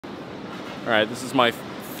Alright, this is my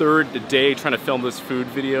third day trying to film this food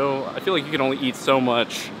video. I feel like you can only eat so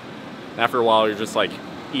much. After a while, you're just like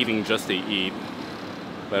eating just to eat.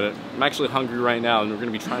 But I'm actually hungry right now, and we're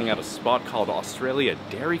going to be trying out a spot called Australia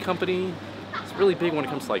Dairy Company. It's really big when it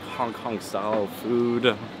comes to like Hong Kong style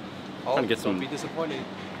food. Trying to get some. Don't be disappointed.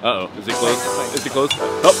 Uh oh, is it closed? Is it closed?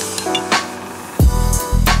 Oh!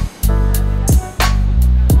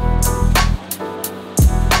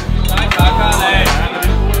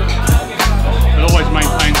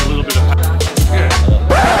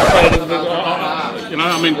 You know,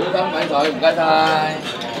 I mean.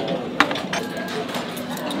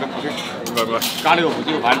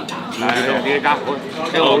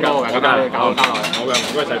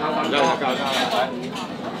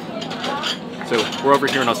 So we're over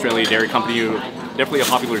here in Australia Dairy Company. Definitely a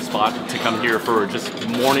popular spot to come here for just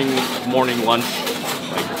morning lunch,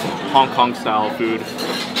 like Hong Kong style food.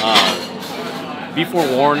 Be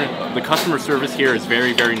forewarned, the customer service here is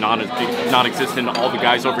very non-existent. All the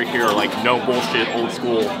guys over here are like no bullshit, old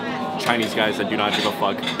school Chinese guys that do not give a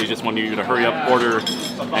fuck. They just want you to hurry up, order,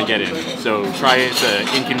 and get in. So try to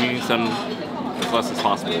inconvenience them as less as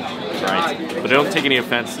possible, right? But don't take any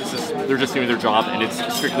offense. They're just doing their job, and it's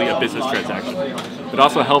strictly a business transaction. It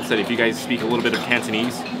also helps that if you guys speak a little bit of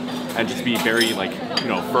Cantonese and just be very like, you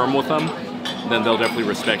know, firm with them, then they'll definitely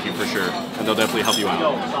respect you for sure, and they'll definitely help you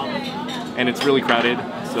out. And it's really crowded,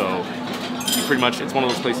 so you pretty much, it's one of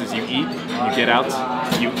those places you eat, you get out,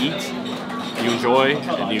 you eat, you enjoy,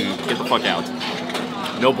 and you get the fuck out.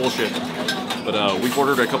 No bullshit. But we've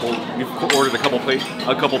ordered a couple plates.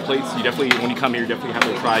 You definitely, when you come here, you definitely have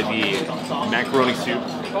to try the macaroni soup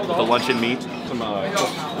with the luncheon meat, some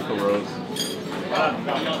pickle rows,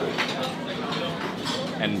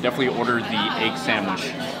 and definitely order the egg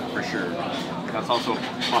sandwich for sure. That's also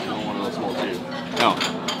popular one of those small too. Oh.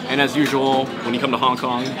 And as usual, when you come to Hong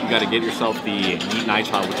Kong, you gotta get yourself the Neat Nai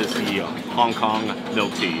Cha, which is the Hong Kong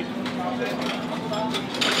milk tea.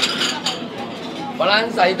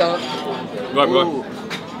 Go ahead.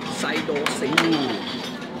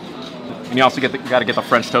 And you also gotta get the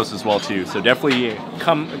French toast as well too. So definitely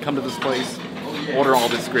come to this place, order all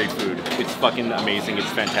this great food. It's fucking amazing. It's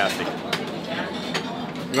fantastic.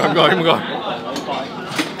 Go.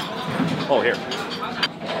 Oh, here.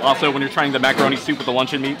 Also, when you're trying the macaroni soup with the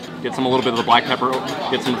luncheon meat, get a little bit of the black pepper,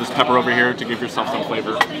 get some of this pepper over here to give yourself some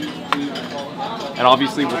flavor. And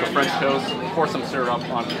obviously with the French toast, pour some syrup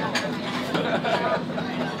on here.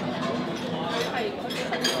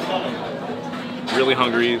 Really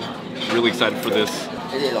hungry, really excited for this.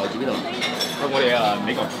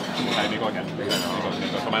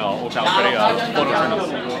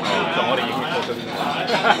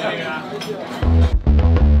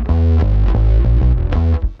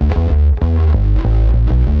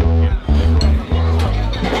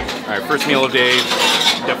 Alright, first meal of the day,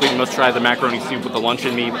 definitely must try the macaroni soup with the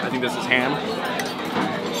luncheon meat. I think this is ham.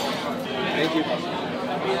 Thank you.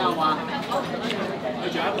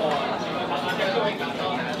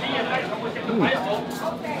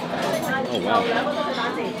 Oh wow.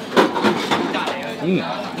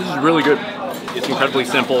 This is really good. It's incredibly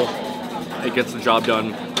simple. It gets the job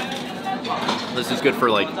done. This is good for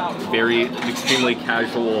like extremely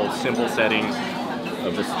casual, simple settings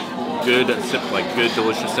of just good,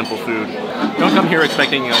 delicious, simple food. Don't come here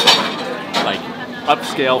expecting like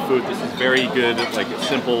upscale food. This is very good, like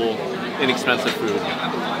simple, inexpensive food.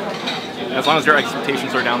 As long as your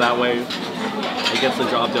expectations are down that way, it gets the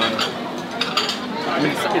job done. I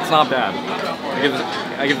mean, it's not bad.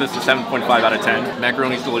 I give this a 7.5 out of 10.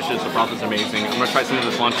 Macaroni's delicious. The broth is amazing. I'm gonna try some of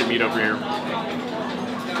this luncheon meat over here.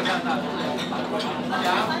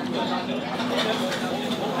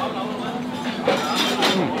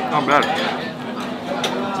 Not bad.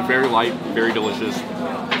 It's very light, very delicious.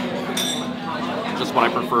 Just what I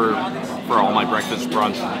prefer for all my breakfast,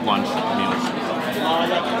 brunch, lunch meals.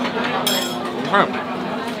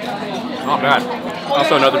 Not bad.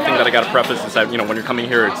 Also, another thing that I got to preface is that, you know, when you're coming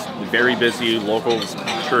here, it's very busy. Locals,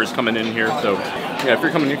 tourists coming in here. So, yeah, if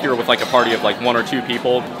you're coming in here with like a party of like 1 or 2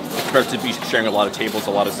 people, expect to be sharing a lot of tables,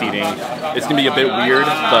 a lot of seating. It's gonna be a bit weird,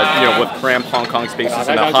 but you know, with cramped Hong Kong spaces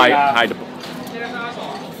and a high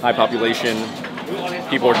population,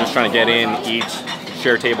 people are just trying to get in, eat,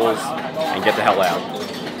 share tables, and get the hell out.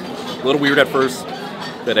 A little weird at first,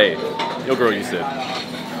 but hey, you'll grow used to it.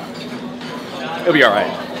 It'll be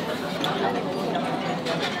alright.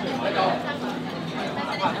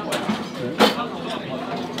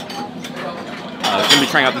 Gonna be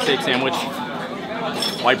trying out the steak sandwich,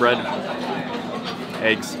 white bread,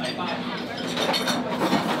 eggs.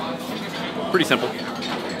 Pretty simple.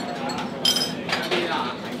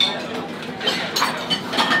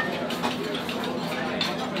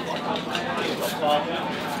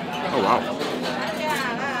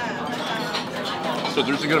 So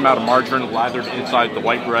there's a good amount of margarine lathered inside the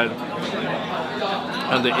white bread.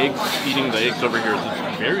 And the eggs, eating the eggs over here is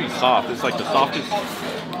very soft. It's like the softest,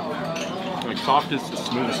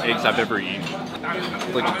 smoothest eggs I've ever eaten.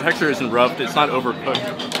 Like the texture isn't rough, it's not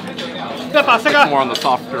overcooked. It's more on the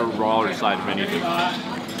softer, rawer side of anything.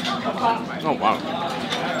 Oh wow.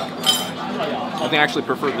 I think I actually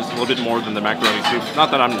prefer this a little bit more than the macaroni soup. Not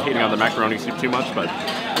that I'm hating on the macaroni soup too much, but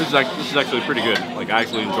this is actually pretty good. Like I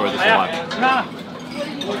actually enjoy this a lot.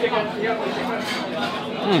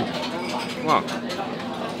 Wow.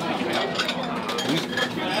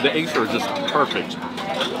 The eggs are just perfect.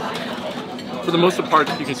 For the most part,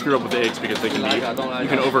 you can screw up with the eggs because you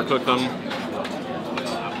can overcook them.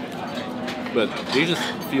 But they just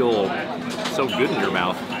feel so good in your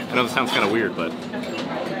mouth. I know this sounds kind of weird, but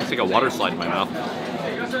it's like a water slide in my mouth.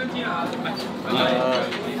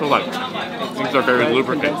 So like, things are very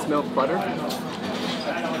lubricant. Condensed milk butter.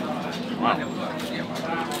 Wow.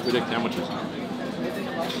 Good egg sandwiches.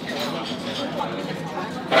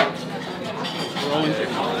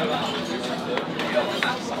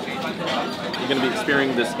 You're going to be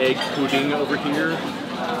experiencing this egg pudding over here.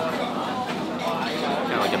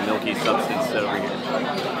 Kind of like a milky substance over here.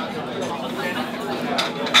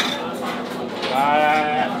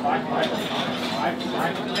 Oh my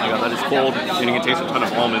god, that is cold, and you can taste a ton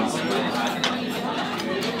of almonds in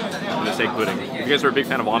this egg pudding. If you guys are a big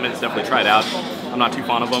fan of almonds, definitely try it out. I'm not too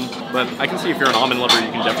fond of them, but I can see if you're an almond lover,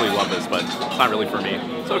 you can definitely love this, but it's not really for me.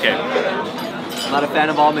 It's okay. I'm not a fan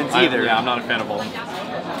of almonds either. Yeah, I'm not a fan of almonds.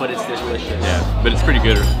 But it's delicious. Yeah, but it's pretty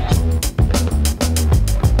good.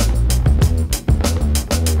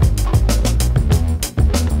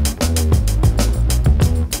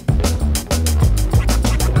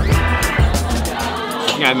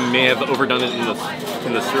 I may have overdone it in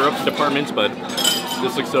the syrup department, but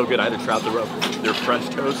this looks so good. I had to try out their French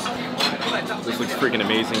toast. This looks freaking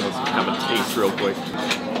amazing. Let's have a taste real quick.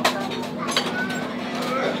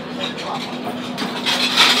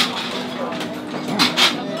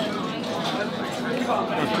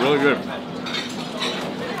 It's really good.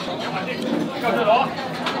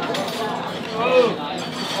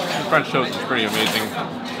 The French toast is pretty amazing.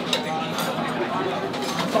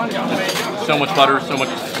 So much butter, so much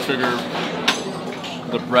sugar.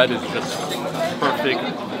 The bread is just perfect.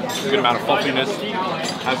 A good amount of fluffiness.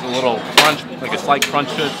 Has a little crunch, like a slight crunch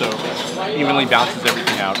to it, so evenly balances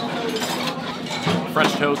everything out.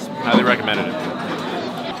 French toast, highly recommended it.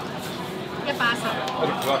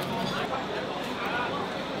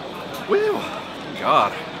 Woo!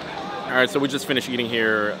 God. Alright, so we just finished eating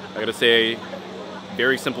here. I gotta say,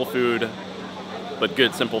 very simple food, but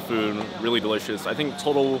good simple food, really delicious. I think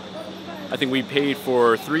we paid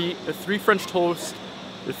for three French toasts,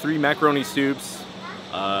 3 macaroni soups.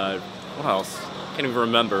 What else? Can't even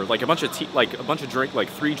remember. Like a bunch of drink, like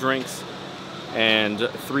 3 drinks, and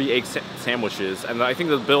 3 egg sandwiches. And I think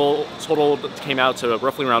the bill total came out to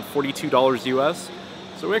roughly around $42 US.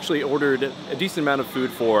 So we actually ordered a decent amount of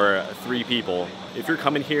food for 3 people. If you're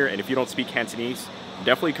coming here and if you don't speak Cantonese,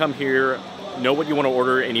 definitely come here. Know what you want to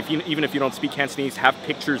order, and even if you don't speak Cantonese, have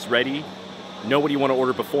pictures ready. Know what you want to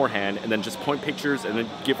order beforehand, and then just point pictures and then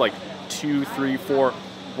give like 2, 3, 4,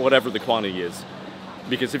 whatever the quantity is.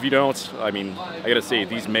 Because if you don't, I mean, I gotta say,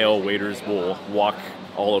 these male waiters will walk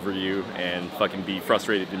all over you and fucking be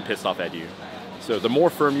frustrated and pissed off at you. So the more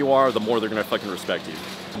firm you are, the more they're gonna fucking respect you.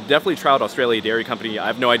 Definitely try out Australia Dairy Company. I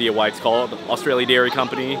have no idea why it's called Australia Dairy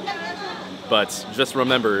Company, but just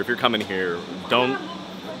remember, if you're coming here,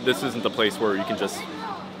 this isn't the place where you can just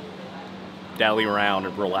dally around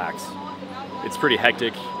and relax. It's pretty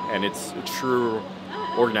hectic, and it's true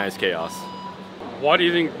organized chaos. Why do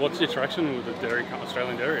you think, what's the attraction with the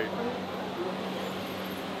Australian dairy?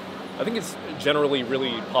 I think it's generally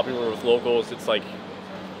really popular with locals. It's like,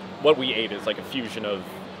 what we ate is like a fusion of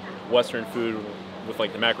Western food with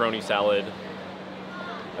like the macaroni salad,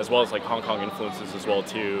 as well as like Hong Kong influences as well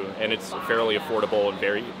too. And it's fairly affordable and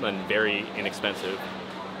very inexpensive.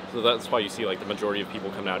 So that's why you see like the majority of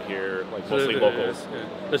people coming out here, like mostly locals. Yeah.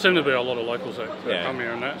 There seem to be a lot of locals that come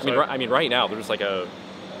here and that. I mean, right now there's like a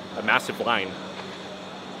massive line,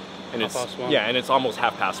 and it's past 1. Yeah, and it's almost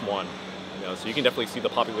 1:30. You know, so you can definitely see the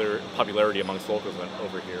popularity amongst locals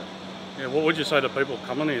over here. Yeah, what would you say to people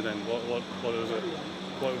coming here then? What is it?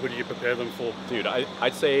 What would you prepare them for? Dude,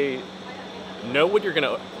 I'd say know what you're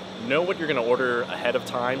gonna order ahead of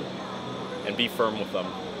time, and be firm with them.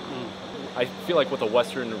 I feel like with a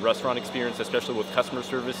Western restaurant experience, especially with customer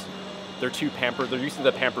service, they're too pampered. They're used to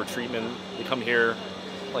the pampered treatment. They come here,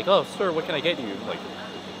 like, oh, sir, what can I get you? Like,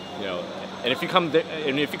 you know, And if you come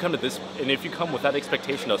with that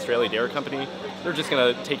expectation to Australia Dairy Company, they're just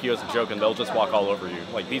gonna take you as a joke and they'll just walk all over you.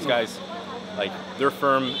 Like these guys, like they're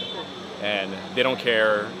firm and they don't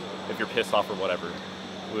care if you're pissed off or whatever,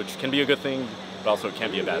 which can be a good thing, but also it can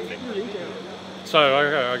be a bad thing.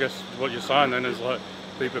 So I guess what you're saying then is like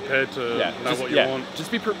be prepared to know what you want.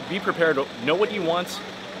 Just be prepared to know what you want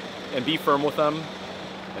and be firm with them,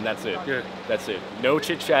 and that's it. Yeah. That's it. No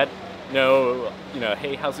chit chat. No,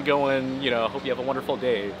 hey, how's it going? Hope you have a wonderful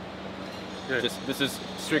day. Yeah. This is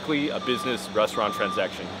strictly a business restaurant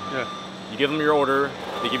transaction. Yeah. You give them your order,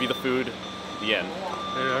 they give you the food, the end.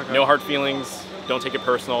 Yeah, okay. No hard feelings, don't take it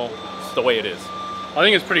personal, it's the way it is. I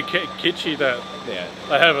think it's pretty kitschy that they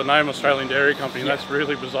have a name Australian Dairy Company. Yeah. That's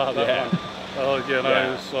really bizarre, that one. Oh,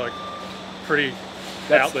 it's like pretty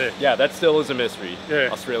out there. Yeah, that still is a mystery. Yeah.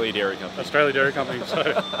 Australia Dairy Company. Australia Dairy Company. So,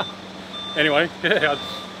 anyway,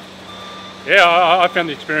 I found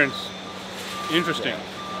the experience interesting.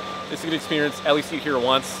 Yeah. It's a good experience. At least you hear it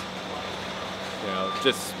once.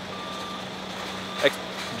 Just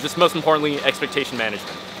most importantly, expectation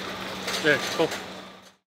management. Yeah, cool.